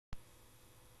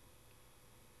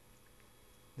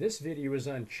This video is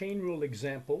on chain rule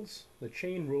examples, the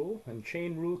chain rule, and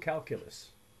chain rule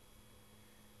calculus.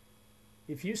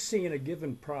 If you see in a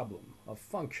given problem a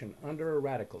function under a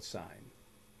radical sign,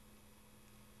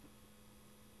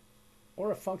 or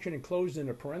a function enclosed in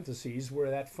a parentheses where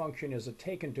that function is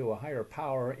taken to a higher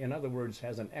power, in other words,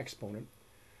 has an exponent,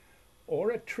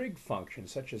 or a trig function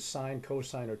such as sine,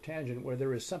 cosine, or tangent where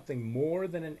there is something more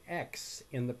than an x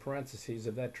in the parentheses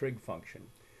of that trig function,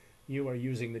 you are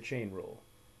using the chain rule.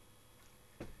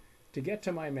 To get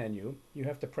to my menu, you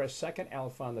have to press second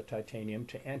alpha on the titanium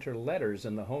to enter letters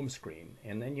in the home screen,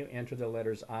 and then you enter the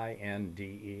letters I, N, D,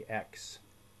 E, X.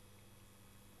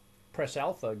 Press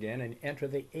alpha again and enter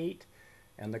the 8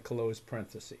 and the closed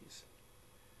parentheses.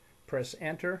 Press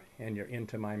enter and you're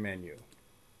into my menu.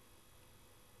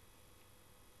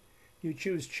 You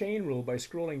choose chain rule by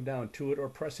scrolling down to it or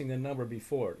pressing the number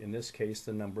before it, in this case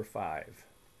the number 5.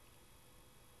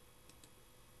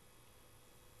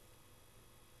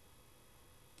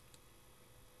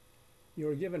 You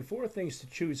are given 4 things to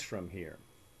choose from here.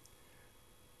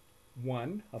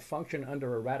 1. A function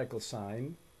under a radical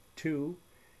sign. 2.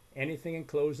 Anything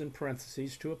enclosed in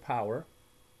parentheses to a power.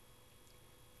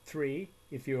 3.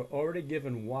 If you're already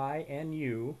given y and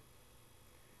u.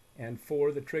 And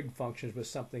 4. The trig functions with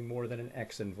something more than an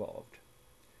x involved.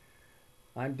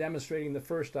 I'm demonstrating the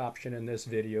first option in this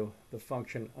video, the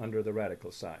function under the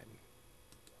radical sign.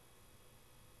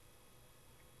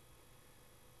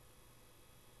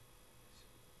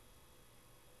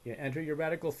 You enter your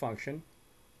radical function,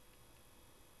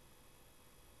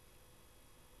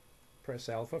 press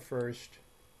alpha first,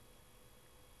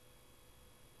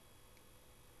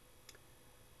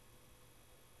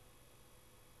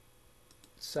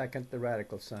 second the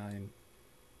radical sign,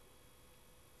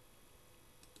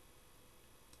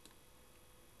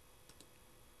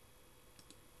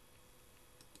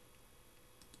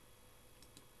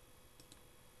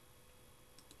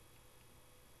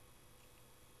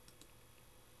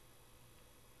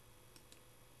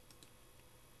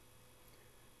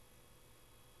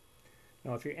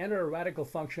 Now, if you enter a radical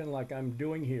function like I'm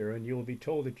doing here, and you will be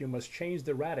told that you must change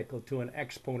the radical to an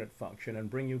exponent function and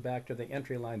bring you back to the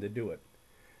entry line to do it.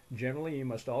 Generally, you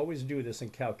must always do this in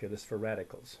calculus for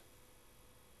radicals.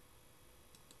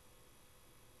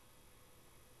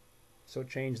 So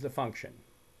change the function.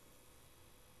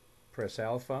 Press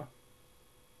alpha,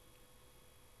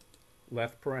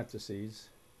 left parentheses,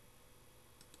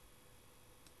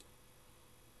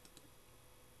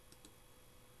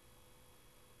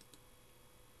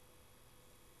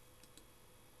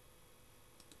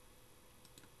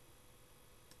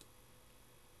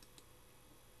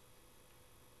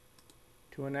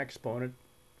 to an exponent.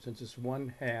 Since it's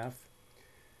 1/2,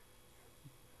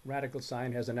 radical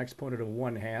sign has an exponent of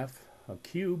 1/2. A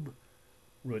cube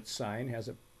root sign has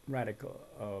a radical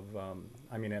of,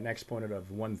 an exponent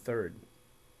of 1/3.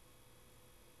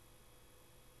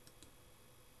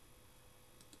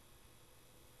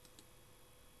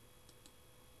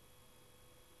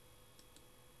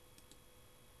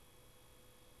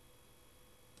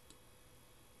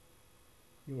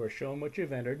 You are shown what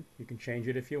you've entered. You can change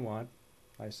it if you want.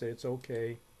 I say it's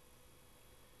okay.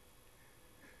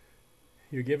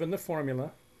 You're given the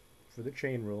formula for the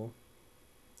chain rule.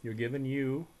 You're given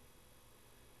u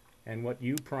and what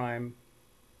u prime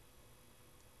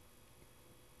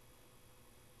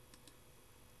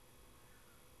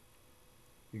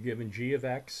you're given g of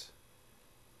x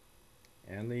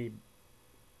and the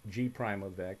g prime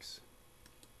of x.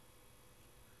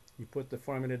 You put the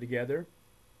formula together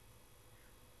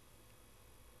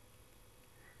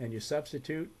and you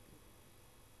substitute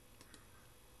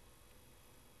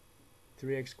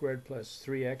 3x squared plus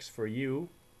 3x for u,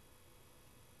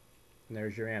 and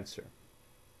there's your answer.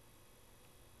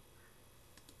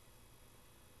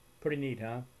 Pretty neat,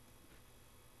 huh?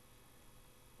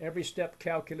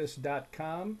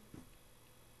 EveryStepCalculus.com.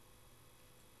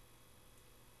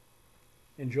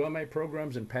 Enjoy my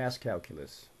programs and pass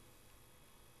calculus.